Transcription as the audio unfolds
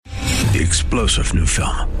The explosive new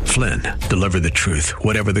film, Flynn, deliver the truth,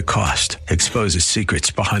 whatever the cost. Exposes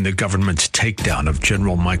secrets behind the government's takedown of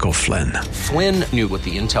General Michael Flynn. Flynn knew what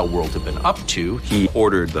the intel world had been up to. He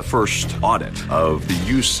ordered the first audit of the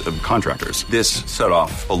use of contractors. This set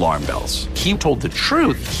off alarm bells. He told the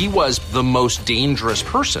truth. He was the most dangerous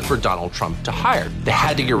person for Donald Trump to hire. They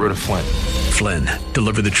had to get rid of Flynn. Flynn,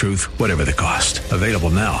 deliver the truth, whatever the cost. Available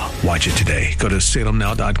now. Watch it today. Go to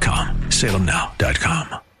salemnow.com.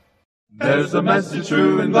 salemnow.com. There's a message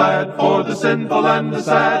true and glad for the sinful and the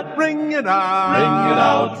sad. Ring it out, ring it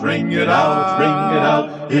out, ring it out, ring it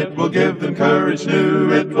out. It will give them courage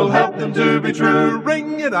new. It will help them to be true.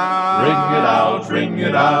 Ring it out, ring it out, ring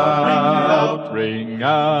it out, ring it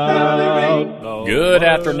out. Good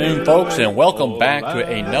afternoon, folks, and welcome back to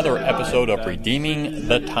another episode of Redeeming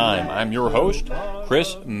the Time. I'm your host,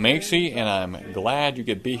 Chris Macy, and I'm glad you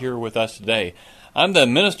could be here with us today. I'm the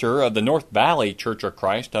minister of the North Valley Church of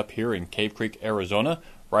Christ up here in Cave Creek, Arizona,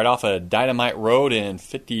 right off of Dynamite Road and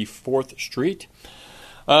 54th Street.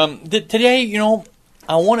 Today,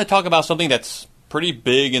 I want to talk about something that's pretty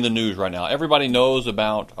big in the news right now. Everybody knows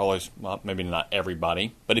about, maybe not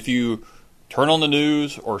everybody, but if you turn on the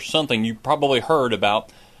news or something, you probably heard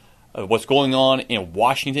about what's going on in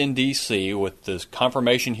Washington, D.C. with this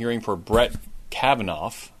confirmation hearing for Brett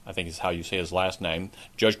Kavanaugh, I think is how you say his last name,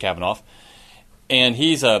 Judge Kavanaugh. And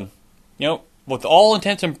he's, with all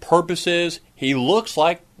intents and purposes, he looks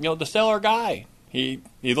like, the stellar guy. He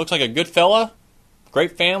looks like a good fella,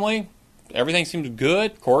 great family. Everything seems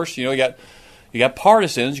good. Of course, you got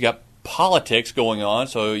partisans, you got politics going on.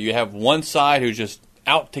 So you have one side who's just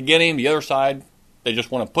out to get him, the other side they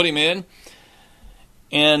just want to put him in.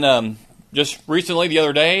 And just recently, the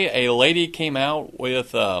other day, a lady came out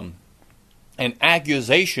with an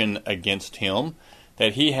accusation against him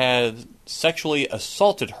that he had sexually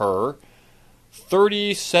assaulted her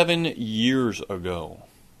 37 years ago.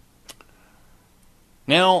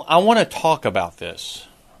 Now, I want to talk about this.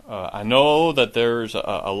 I know that there's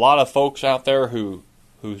a lot of folks out there who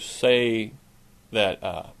say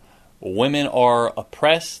that women are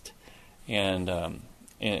oppressed and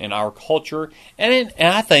in our culture, and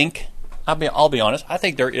I think I'll be honest. I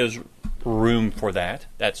think there is room for that.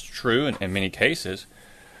 That's true in many cases.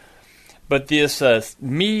 But this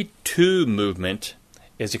Me Too movement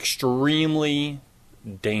is extremely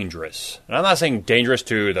dangerous. And I'm not saying dangerous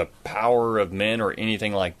to the power of men or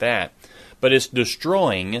anything like that, but it's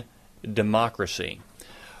destroying democracy.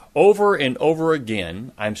 Over and over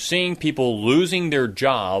again, I'm seeing people losing their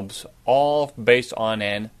jobs all based on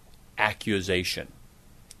an accusation.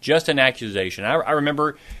 Just an accusation. I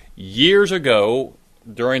remember years ago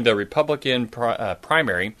during the Republican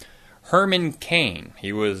primary, Herman Cain,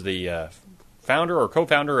 he was the founder or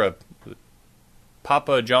co-founder of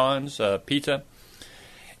Papa John's Pizza,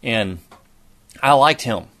 and I liked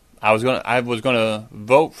him. I was gonna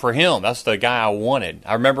vote for him. That's the guy I wanted.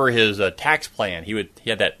 I remember his tax plan. He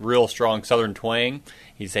had that real strong Southern twang.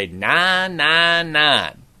 He'd say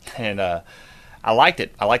 999, and I liked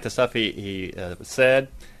it. I liked the stuff he said.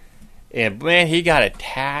 And man, he got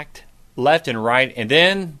attacked left and right. And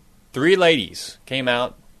then 3 ladies came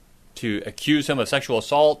out to accuse him of sexual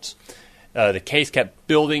assaults. The case kept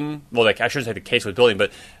building. Well, I shouldn't say the case was building,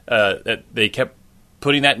 but they kept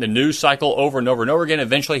putting that in the news cycle over and over and over again.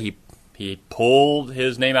 Eventually, he pulled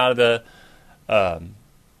his name out of the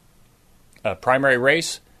primary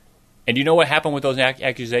race. And do you know what happened with those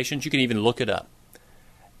accusations? You can even look it up.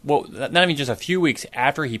 Well, not even just a few weeks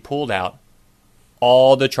after he pulled out,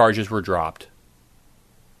 all the charges were dropped.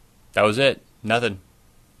 That was it. Nothing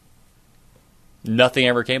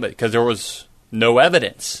ever came of it because there was no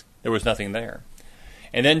evidence. There was nothing there.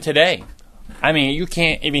 And then today, you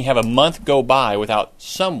can't even have a month go by without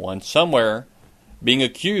someone somewhere being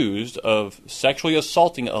accused of sexually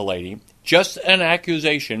assaulting a lady, just an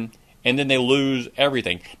accusation, and then they lose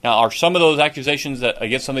everything. Now, are some of those accusations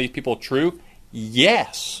against some of these people true?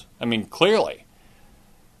 Yes. Clearly.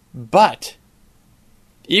 But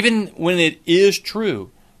even when it is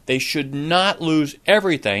true, they should not lose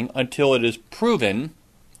everything until it is proven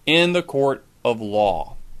in the court of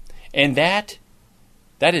law. And that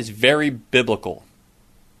is very biblical.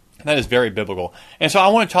 That is very biblical. And so I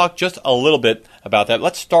want to talk just a little bit about that.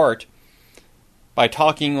 Let's start by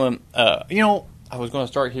talking, I was going to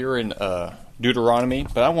start here in Deuteronomy,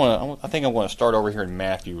 but I think I want to start over here in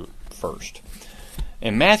Matthew first.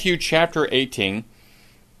 In Matthew chapter 18,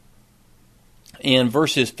 in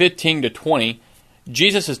verses 15 to 20,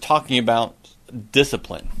 Jesus is talking about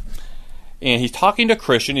discipline. And he's talking to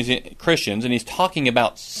Christians, and he's talking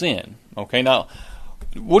about sin. Okay, now,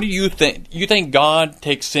 what do you think? You think God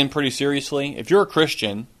takes sin pretty seriously? If you're a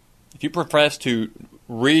Christian, if you profess to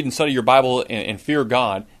read and study your Bible and fear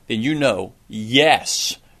God, then you know,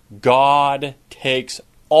 yes, God takes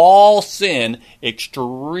all sin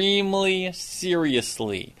extremely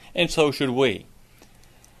seriously, and so should we.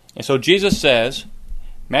 And so Jesus says,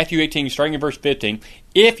 Matthew 18, starting in verse 15,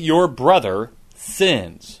 if your brother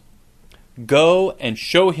sins, go and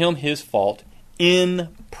show him his fault in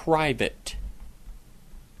private.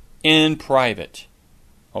 In private.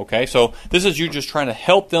 Okay, so this is you just trying to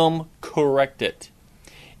help them correct it.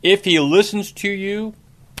 If he listens to you,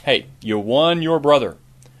 hey, you won your brother.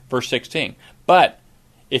 Verse 16. But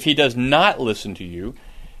if he does not listen to you,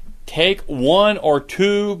 take one or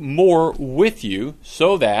two more with you,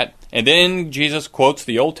 so that, and then Jesus quotes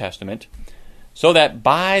the Old Testament, so that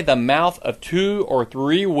by the mouth of 2 or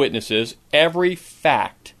 3 witnesses every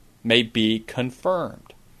fact may be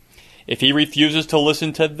confirmed. If he refuses to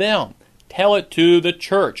listen to them, tell it to the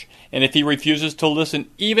church. And if he refuses to listen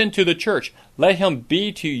even to the church, let him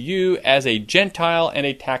be to you as a Gentile and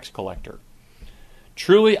a tax collector.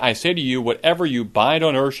 Truly I say to you, whatever you bind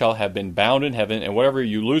on earth shall have been bound in heaven, and whatever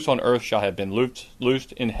you loose on earth shall have been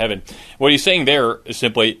loosed in heaven. What he's saying there is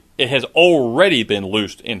simply, it has already been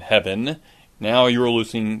loosed in heaven. Now you're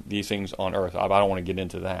loosing these things on earth. I don't want to get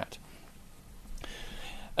into that.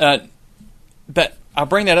 But I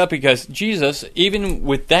bring that up because Jesus, even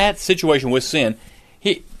with that situation with sin,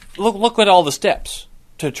 he look at all the steps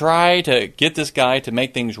to try to get this guy to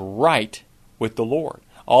make things right with the Lord.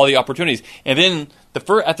 All the opportunities. And then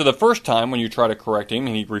after the first time when you try to correct him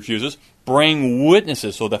and he refuses, bring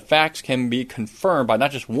witnesses so the facts can be confirmed by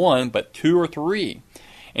not just 1, but 2 or 3.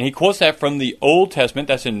 And he quotes that from the Old Testament.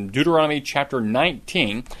 That's in Deuteronomy chapter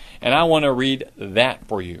 19. And I want to read that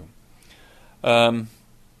for you. Well,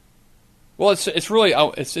 it's really,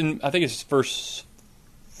 it's in, I think it's verse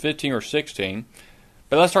 15 or 16.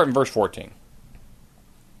 But let's start in verse 14.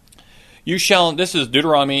 This is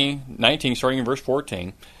Deuteronomy 19, starting in verse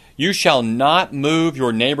 14. You shall not move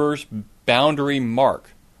your neighbor's boundary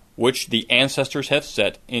mark, which the ancestors have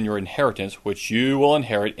set in your inheritance, which you will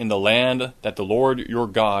inherit in the land that the Lord your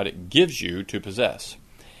God gives you to possess.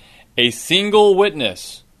 A single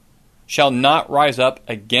witness shall not rise up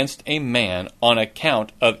against a man on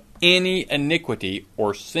account of any iniquity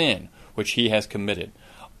or sin which he has committed.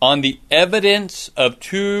 On the evidence of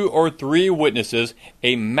 2 or 3 witnesses,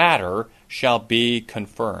 a matter shall be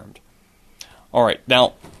confirmed. All right,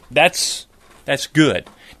 now that's good.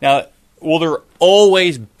 Now, will there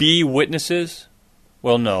always be witnesses?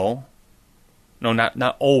 Well, no,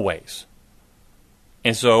 not always.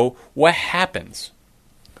 And so, what happens?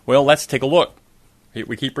 Well, let's take a look.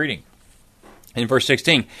 We keep reading. In verse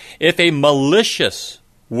 16, if a malicious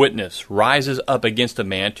witness rises up against a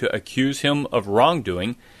man to accuse him of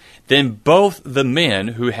wrongdoing, then both the men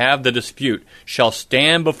who have the dispute shall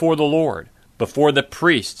stand before the Lord, before the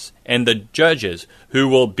priests and the judges who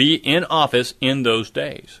will be in office in those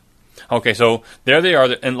days. Okay, so there they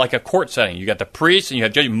are in like a court setting. You got the priests and you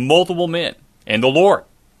have judges, multiple men, and the Lord.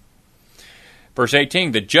 Verse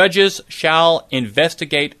 18, the judges shall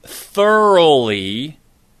investigate thoroughly,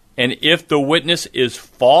 and if the witness is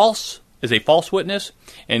a false witness,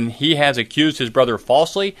 and he has accused his brother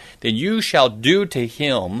falsely, then you shall do to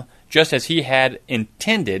him just as he had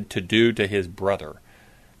intended to do to his brother.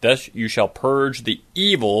 Thus you shall purge the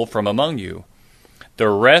evil from among you. The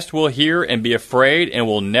rest will hear and be afraid, and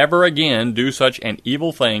will never again do such an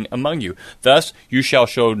evil thing among you. Thus you shall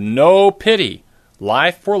show no pity,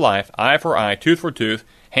 life for life, eye for eye, tooth for tooth,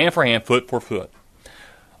 hand for hand, foot for foot.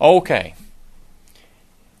 Okay.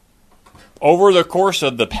 Over the course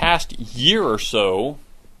of the past year or so,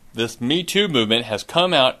 this Me Too movement has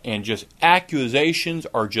come out and just accusations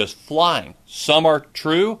are just flying. Some are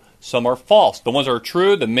true, some are false. The ones that are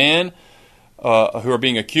true, the men who are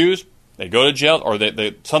being accused, they go to jail, or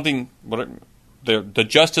the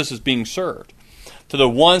justice is being served. To the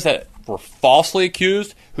ones that were falsely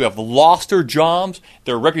accused, who have lost their jobs,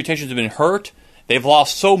 their reputations have been hurt, they've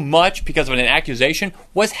lost so much because of an accusation.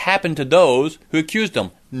 What's happened to those who accused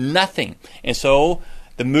them? Nothing. And so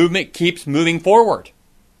the movement keeps moving forward,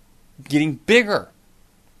 getting bigger.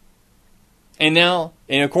 And now,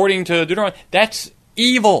 and according to Deuteronomy, that's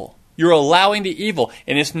evil. You're allowing the evil,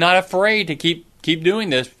 and it's not afraid to keep doing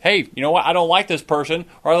this. Hey, you know what? I don't like this person,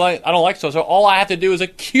 or I don't like so all I have to do is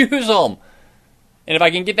accuse them. And if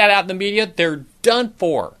I can get that out in the media, they're done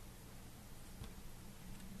for.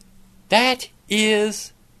 That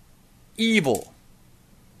is evil.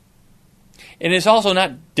 And it's also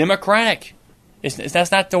not democratic.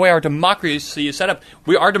 That's not the way our democracy is set up.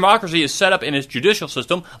 Our democracy is set up in its judicial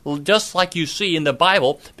system, just like you see in the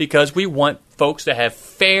Bible, because we want folks to have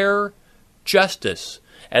fair justice.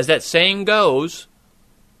 as that saying goes,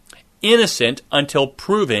 innocent until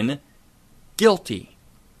proven guilty.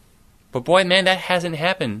 But boy, man, that hasn't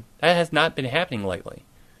happened. That has not been happening lately.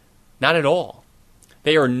 Not at all.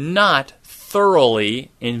 They are not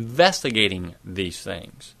thoroughly investigating these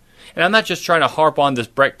things. And I'm not just trying to harp on this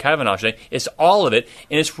Brett Kavanaugh thing. It's all of it,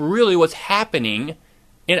 and it's really what's happening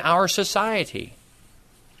in our society.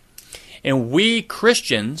 And we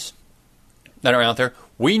Christians that are out there,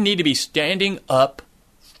 we need to be standing up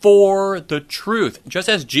for the truth. Just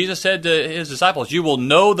as Jesus said to his disciples, you will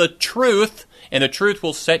know the truth, and the truth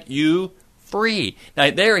will set you free.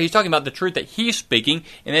 Now there he's talking about the truth that he's speaking,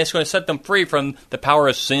 and it's going to set them free from the power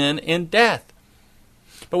of sin and death.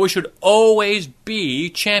 But we should always be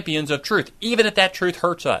champions of truth, even if that truth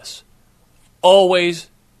hurts us. Always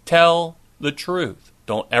tell the truth.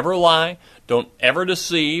 Don't ever lie. Don't ever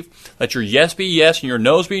deceive. Let your yes be yes and your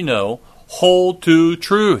no's be no. Hold to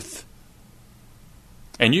truth.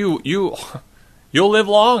 And you'll live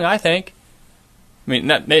long, I think. I mean,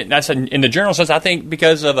 that's in the general sense, I think,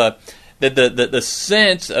 because of the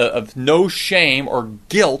sense of no shame or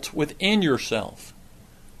guilt within yourself.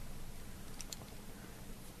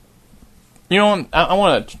 You know, I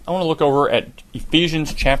want to look over at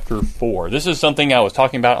Ephesians chapter 4. This is something I was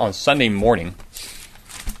talking about on Sunday morning.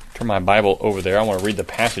 Turn my Bible over there. I want to read the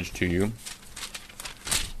passage to you.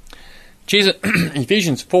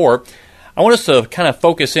 Ephesians 4. I want us to kind of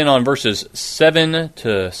focus in on verses 7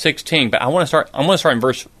 to 16, but I want to start in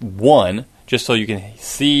verse 1 just so you can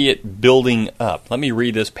see it building up. Let me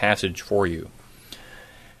read this passage for you.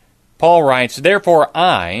 Paul writes, "Therefore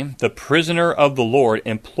I, the prisoner of the Lord,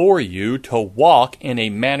 implore you to walk in a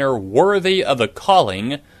manner worthy of the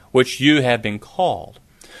calling which you have been called,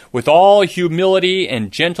 with all humility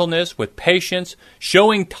and gentleness, with patience,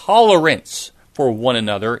 showing tolerance for one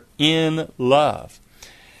another in love,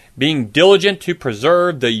 being diligent to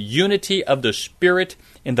preserve the unity of the Spirit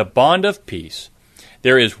in the bond of peace.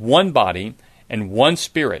 There is one body and one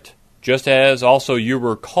Spirit, just as also you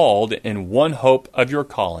were called in one hope of your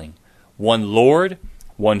calling, one Lord,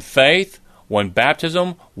 one faith, one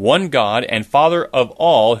baptism, one God and Father of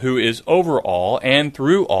all, who is over all and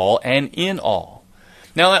through all and in all."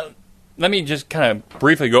 Now, let me just kind of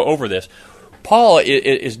briefly go over this. Paul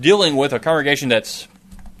is dealing with a congregation that's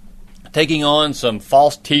taking on some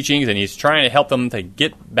false teachings, and he's trying to help them to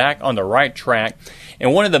get back on the right track.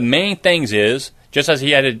 And one of the main things is, just as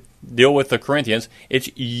he had to deal with the Corinthians, it's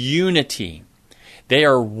unity. They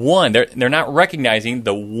are one. They're not recognizing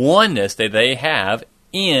the oneness that they have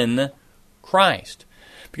in Christ.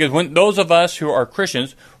 Because when those of us who are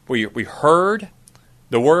Christians, we heard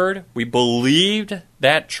the Word, we believed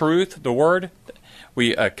that truth, the Word,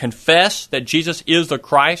 we confess that Jesus is the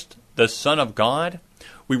Christ, the Son of God,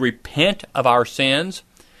 we repent of our sins,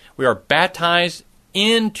 we are baptized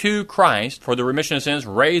into Christ for the remission of sins,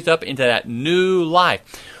 raised up into that new life.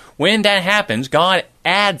 When that happens, God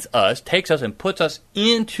adds us, takes us, and puts us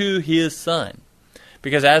into His Son.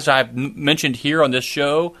 Because as I've mentioned here on this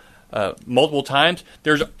show multiple times,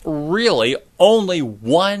 there's really only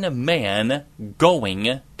one man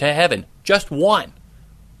going to heaven. Just one.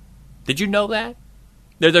 Did you know that?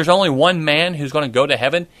 There's only one man who's going to go to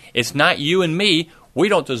heaven. It's not you and me. We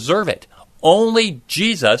don't deserve it. Only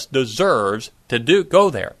Jesus deserves to go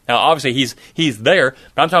there. Now, obviously, he's there,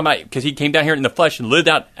 but I'm talking about because he came down here in the flesh and lived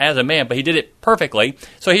out as a man, but he did it perfectly,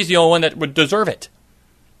 so he's the only one that would deserve it.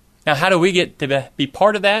 Now, how do we get to be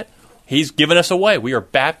part of that? He's given us a way. We are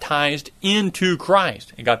baptized into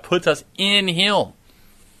Christ, and God puts us in Him.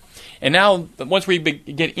 And now, once we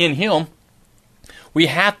get in Him, we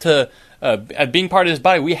have to, being part of His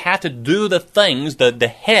body, we have to do the things that the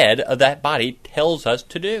head of that body tells us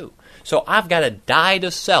to do. So I've got to die to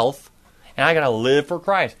self, and I've got to live for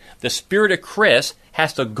Christ. The spirit of Chris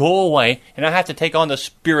has to go away, and I have to take on the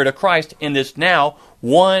Spirit of Christ in this now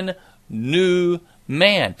one new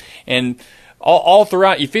man. And all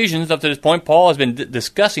throughout Ephesians up to this point, Paul has been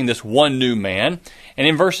discussing this one new man. And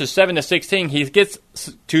in verses 7 to 16, he gets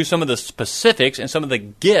to some of the specifics and some of the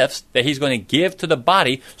gifts that he's going to give to the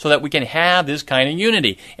body so that we can have this kind of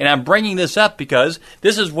unity. And I'm bringing this up because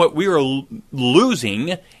this is what we are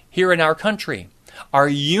losing here in our country. Our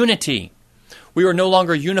unity. We are no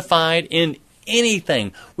longer unified in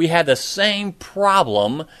anything. We have the same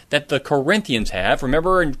problem that the Corinthians have.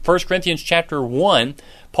 Remember in 1 Corinthians chapter 1,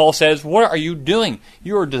 Paul says, what are you doing?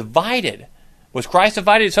 You are divided. Was Christ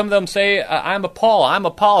divided? Some of them say, I'm of Paul, I'm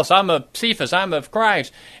of Apollos, I'm of Cephas, I'm of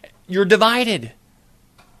Christ. You're divided.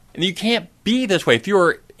 And you can't be this way. If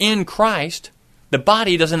you're in Christ, the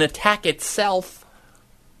body doesn't attack itself.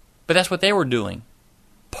 But that's what they were doing.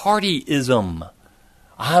 Partyism.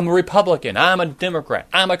 I'm a Republican, I'm a Democrat,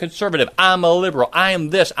 I'm a conservative, I'm a liberal, I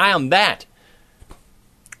am this, I am that.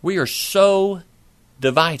 We are so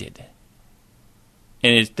divided.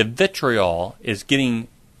 And the vitriol is getting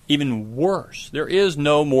even worse. There is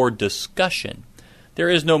no more discussion. There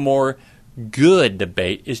is no more good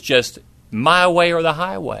debate. It's just my way or the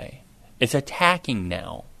highway. It's attacking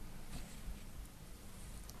now.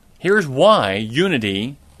 Here's why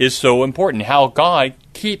unity is so important. How God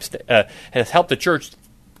has helped the church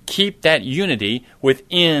keep that unity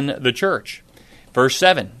within the church. Verse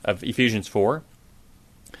 7 of Ephesians 4.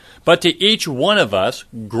 But to each one of us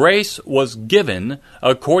grace was given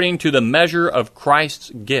according to the measure of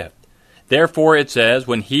Christ's gift. Therefore it says,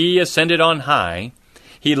 when he ascended on high,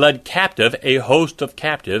 he led captive a host of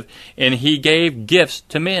captive, and he gave gifts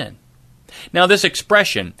to men. Now this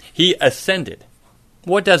expression, he ascended,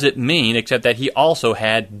 what does it mean except that he also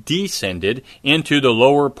had descended into the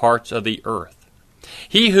lower parts of the earth?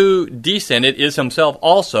 He who descended is himself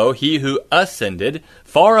also he who ascended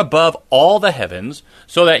far above all the heavens,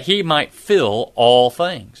 so that he might fill all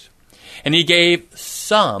things. And he gave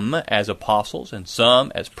some as apostles, and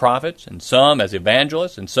some as prophets, and some as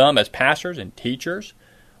evangelists, and some as pastors and teachers.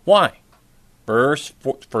 Why? Verse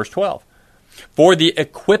 12. For the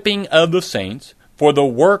equipping of the saints, for the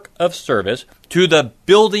work of service, to the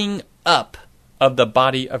building up of the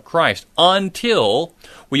body of Christ, until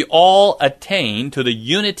we all attain to the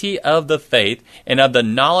unity of the faith and of the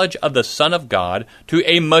knowledge of the Son of God, to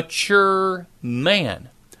a mature man,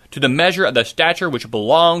 to the measure of the stature which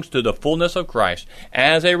belongs to the fullness of Christ.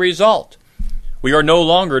 As a result, we are no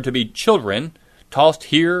longer to be children, tossed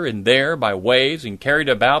here and there by waves and carried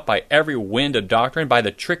about by every wind of doctrine, by the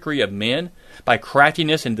trickery of men, by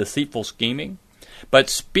craftiness and deceitful scheming. But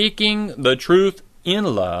speaking the truth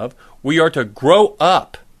in love, we are to grow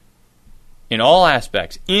up in all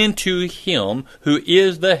aspects into Him who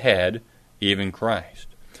is the head, even Christ,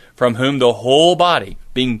 from whom the whole body,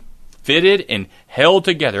 being fitted and held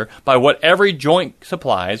together by what every joint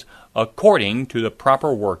supplies, according to the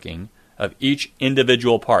proper working of each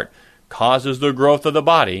individual part, causes the growth of the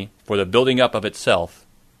body for the building up of itself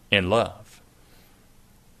in love.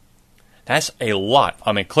 That's a lot.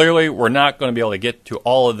 I mean, clearly we're not going to be able to get to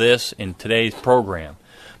all of this in today's program.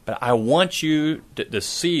 But I want you to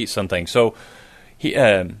see something. So,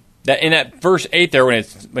 that in that verse 8 there,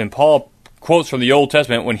 when Paul quotes from the Old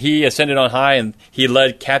Testament, when he ascended on high and he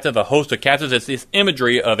led captive a host of captives, it's this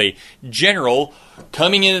imagery of a general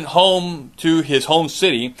coming in home to his home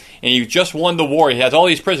city, and he just won the war. He has all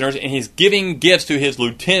these prisoners, and he's giving gifts to his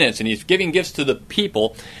lieutenants, and he's giving gifts to the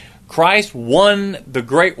people. Christ won the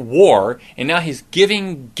great war, and now he's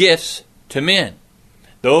giving gifts to men.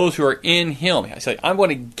 Those who are in Him. I say, I'm going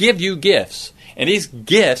to give you gifts. And these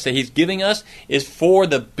gifts that He's giving us is for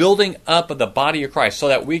the building up of the body of Christ, so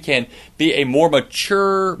that we can be a more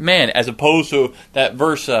mature man, as opposed to that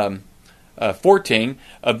verse 14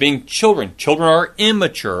 of being children. Children are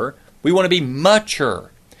immature. We want to be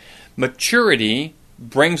mature. Maturity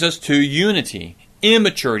brings us to unity.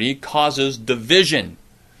 Immaturity causes division.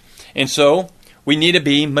 And so we need to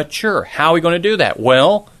be mature. How are we going to do that?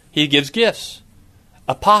 Well, He gives gifts.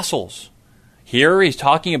 Apostles. Here he's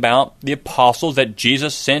talking about the apostles that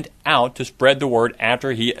Jesus sent out to spread the word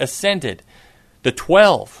after He ascended. The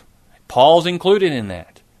 12. Paul's included in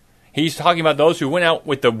that. He's talking about those who went out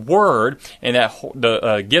with the word and that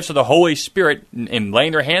the gifts of the Holy Spirit and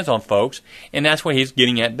laying their hands on folks, and that's what he's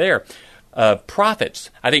getting at there. Prophets.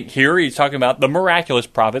 I think here he's talking about the miraculous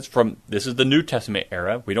prophets this is the New Testament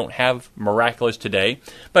era. We don't have miraculous today.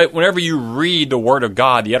 But whenever you read the Word of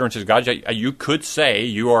God, the utterances of God, you could say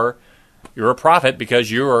you're a prophet because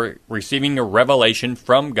you are receiving a revelation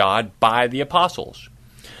from God by the apostles.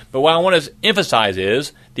 But what I want to emphasize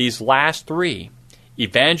is these last three: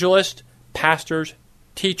 evangelists, pastors,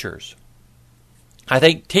 teachers. I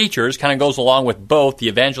think teachers kind of goes along with both the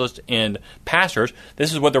evangelists and pastors.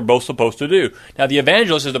 This is what they're both supposed to do. Now, the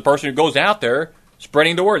evangelist is the person who goes out there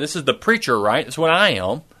spreading the word. This is the preacher, right? That's what I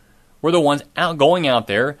am. We're the ones going out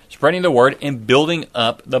there spreading the word and building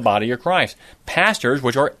up the body of Christ. Pastors,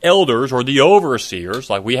 which are elders or the overseers,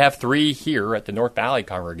 like we have 3 here at the North Valley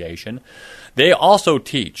congregation, they also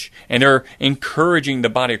teach, and they're encouraging the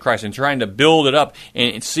body of Christ and trying to build it up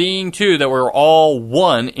and seeing, too, that we're all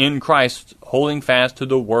one in Christ, holding fast to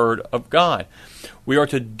the Word of God. We are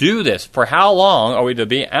to do this. For how long are we to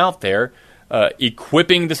be out there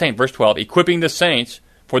equipping the saints? Verse 12, equipping the saints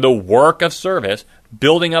for the work of service,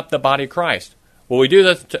 building up the body of Christ. Well, we do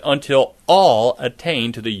this until all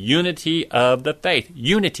attain to the unity of the faith.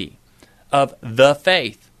 Unity of the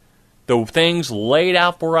faith. The things laid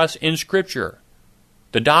out for us in Scripture.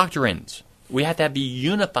 The doctrines. We have to be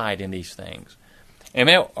unified in these things. And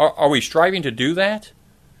man, are we striving to do that?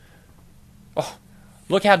 Oh,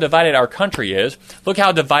 look how divided our country is. Look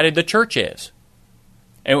how divided the church is.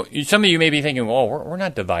 And some of you may be thinking, well, we're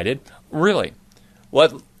not divided. Really?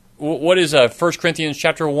 What is 1 Corinthians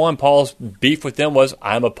chapter 1? Paul's beef with them was,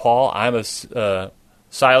 I'm a Paul, I'm a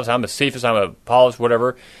Silas, I'm a Cephas, I'm a Apollos,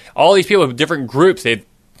 whatever. All these people with different groups,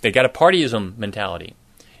 they got a partyism mentality.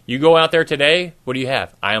 You go out there today, what do you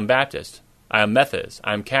have? I am Baptist, I am Methodist,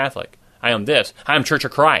 I am Catholic, I am this, I am Church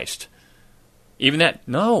of Christ. Even that,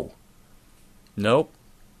 no. Nope.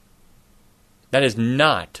 That is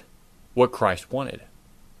not what Christ wanted.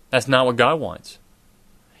 That's not what God wants.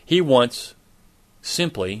 He wants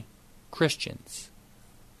simply Christians.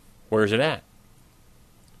 Where is it at?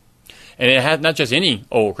 And it has not just any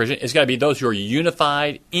old Christian. It's got to be those who are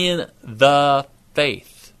unified in the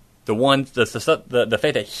faith. The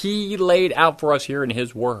faith that He laid out for us here in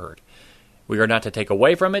His Word. We are not to take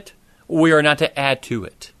away from it. We are not to add to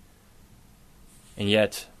it. And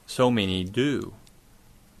yet, so many do.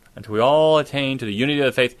 Until we all attain to the unity of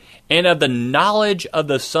the faith and of the knowledge of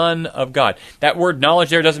the Son of God. That word knowledge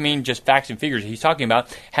there doesn't mean just facts and figures. He's talking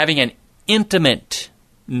about having an intimate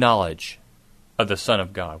knowledge of the Son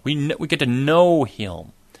of God. We get to know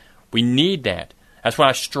Him. We need that. That's what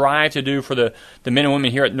I strive to do for the men and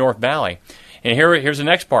women here at North Valley. And here's the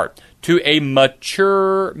next part. To a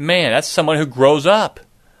mature man. That's someone who grows up.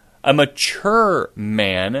 A mature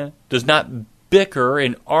man does not bicker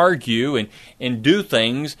and argue and do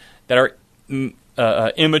things that are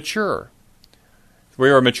immature. We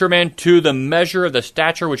are a mature man to the measure of the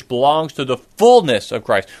stature which belongs to the fullness of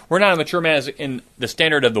Christ. We're not a mature man as in the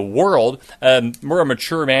standard of the world. We're a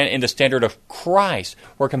mature man in the standard of Christ.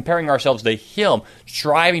 We're comparing ourselves to Him,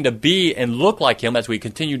 striving to be and look like Him as we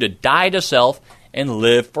continue to die to self and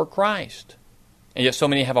live for Christ. And yet so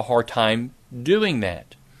many have a hard time doing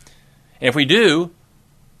that. And if we do,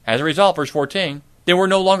 as a result, verse 14, then we're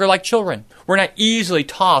no longer like children. We're not easily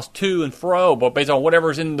tossed to and fro based on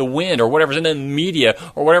whatever's in the wind or whatever's in the media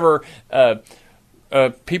or whatever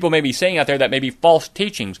people may be saying out there that may be false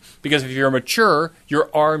teachings. Because if you're mature,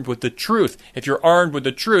 you're armed with the truth. If you're armed with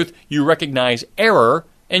the truth, you recognize error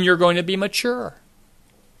and you're going to be mature.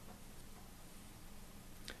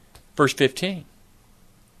 Verse 15.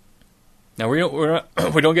 Now we're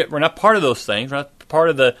not part of those things. We're not part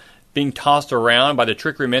of the being tossed around by the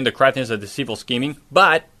trickery of men, the craftiness of deceitful scheming,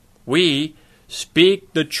 but we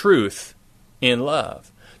speak the truth in love.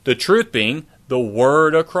 The truth being the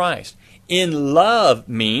Word of Christ. In love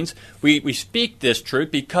means we speak this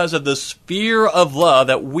truth because of the sphere of love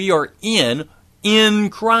that we are in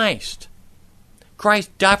Christ.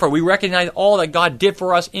 Christ died for us. We recognize all that God did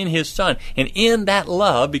for us in His Son. And in that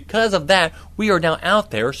love, because of that, we are now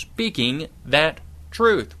out there speaking that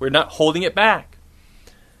truth. We're not holding it back.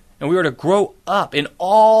 And we are to grow up in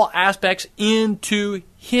all aspects into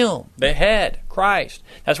Him, the head, Christ.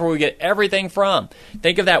 That's where we get everything from.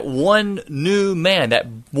 Think of that one new man, that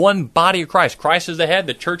one body of Christ. Christ is the head,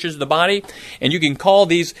 the church is the body. And you can call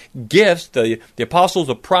these gifts, the apostles,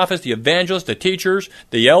 the prophets, the evangelists, the teachers,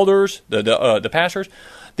 the elders, the pastors.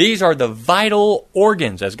 These are the vital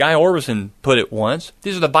organs, as Guy Orbison put it once.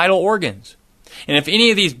 These are the vital organs. And if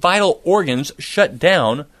any of these vital organs shut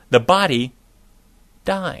down, the body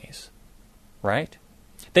dies, right?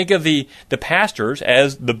 Think of the pastors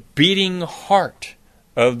as the beating heart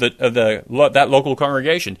of that local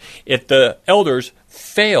congregation. If the elders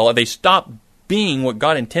fail, if they stop being what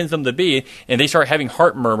God intends them to be, and they start having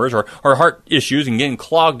heart murmurs or heart issues and getting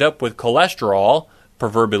clogged up with cholesterol,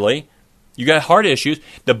 proverbially, you got heart issues,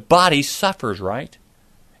 the body suffers, right?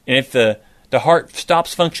 And if the heart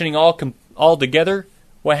stops functioning all together,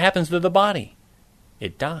 what happens to the body?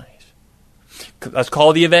 It dies. Let's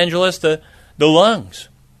call the evangelist the lungs.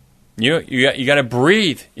 You got to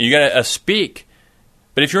breathe. You got to speak.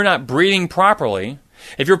 But if you're not breathing properly,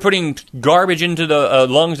 if you're putting garbage into the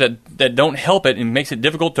lungs that don't help it and makes it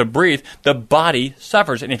difficult to breathe, the body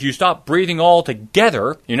suffers. And if you stop breathing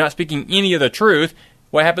altogether, you're not speaking any of the truth,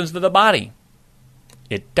 what happens to the body?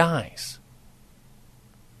 It dies.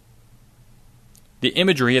 The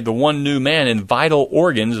imagery of the one new man and vital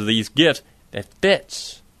organs of these gifts, that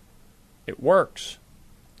fits. It works.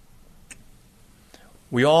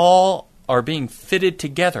 We all are being fitted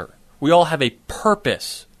together. We all have a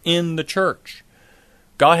purpose in the church.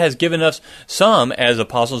 God has given us some as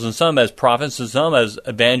apostles and some as prophets and some as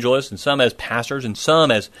evangelists and some as pastors and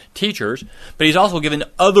some as teachers, but He's also given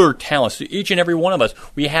other talents to each and every one of us.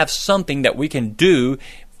 We have something that we can do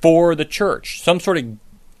for the church, some sort of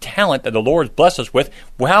talent that the Lord has blessed us with,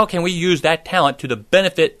 how can we use that talent to the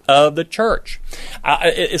benefit of the church?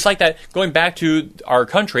 It's like that, going back to our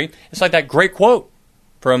country, it's like that great quote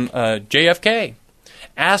from JFK.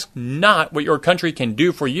 Ask not what your country can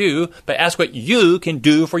do for you, but ask what you can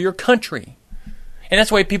do for your country. And that's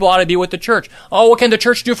the way people ought to be with the church. Oh, what can the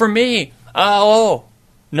church do for me? No.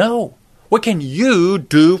 What can you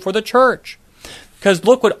do for the church? Because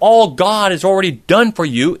look what all God has already done for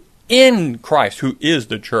you in Christ, who is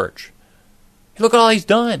the church. Look at all He's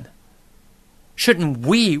done. Shouldn't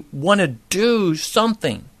we want to do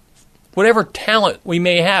something? Whatever talent we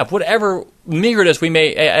may have, whatever meagerness we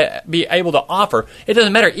may be able to offer, it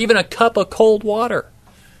doesn't matter. Even a cup of cold water.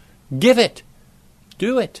 Give it.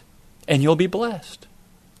 Do it. And you'll be blessed.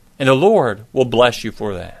 And the Lord will bless you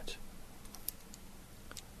for that.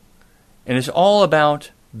 And it's all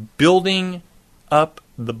about building up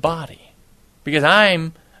the body. Because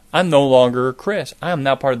I'm no longer Chris. I am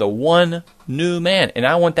now part of the one new man. And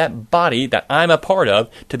I want that body that I'm a part of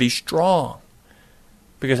to be strong.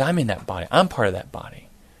 Because I'm in that body. I'm part of that body.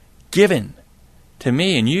 Given to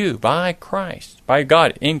me and you by Christ. By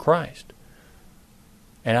God in Christ.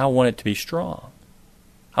 And I want it to be strong.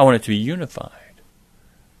 I want it to be unified.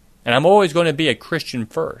 And I'm always going to be a Christian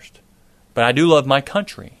first. But I do love my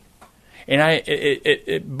country. And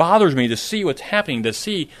it bothers me to see what's happening, to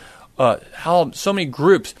see how so many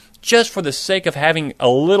groups, just for the sake of having a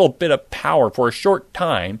little bit of power for a short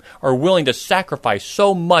time, are willing to sacrifice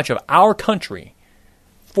so much of our country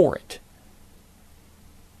for it.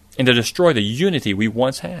 And to destroy the unity we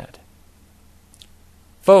once had.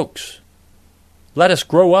 Folks, let us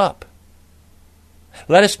grow up.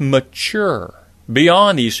 Let us mature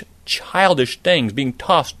beyond these childish things being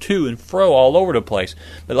tossed to and fro all over the place.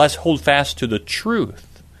 But let's hold fast to the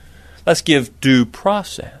truth. Let's give due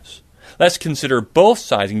process. Let's consider both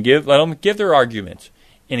sides and let them give their arguments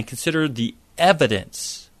and consider the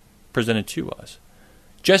evidence presented to us.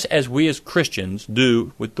 Just as we as Christians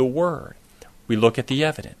do with the Word. We look at the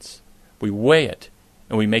evidence. We weigh it.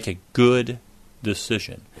 And we make a good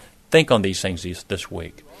decision. Think on these things this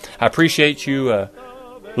week. I appreciate you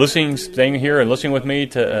staying here and listening with me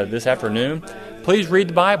to this afternoon. Please read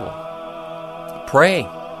the Bible. Pray.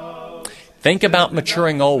 Think about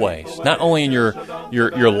maturing always, not only in your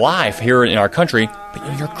life here in our country, but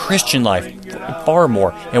in your Christian life far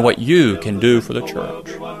more, and what you can do for the church.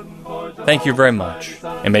 Thank you very much,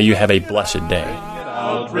 and may you have a blessed day.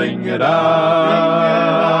 Ring it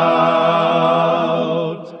out.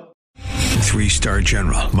 3-star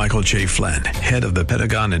General Michael J. Flynn, head of the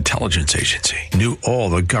Pentagon Intelligence Agency, knew all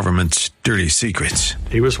the government's dirty secrets.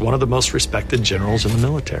 He was one of the most respected generals in the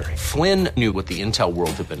military. Flynn knew what the intel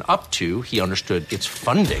world had been up to. He understood its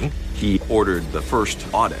funding. He ordered the first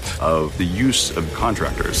audit of the use of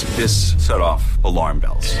contractors. This set off alarm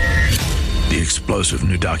bells. The explosive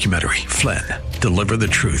new documentary, Flynn, Deliver the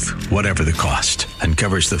Truth, Whatever the Cost,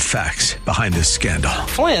 uncovers the facts behind this scandal.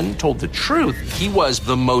 Flynn told the truth. He was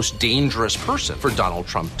the most dangerous person for Donald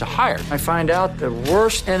Trump to hire. I find out the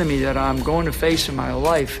worst enemy that I'm going to face in my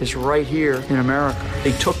life is right here in America.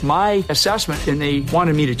 They took my assessment and they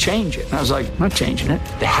wanted me to change it. And I was like, I'm not changing it.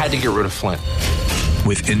 They had to get rid of Flynn.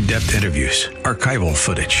 With in-depth interviews, archival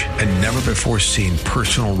footage, and never-before-seen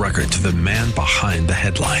personal records of the man behind the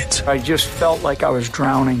headlines. I just felt like I was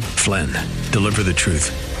drowning. Flynn, Deliver the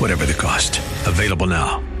Truth, Whatever the Cost. Available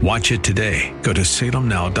now. Watch it today. Go to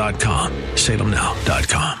salemnow.com.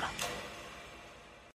 salemnow.com.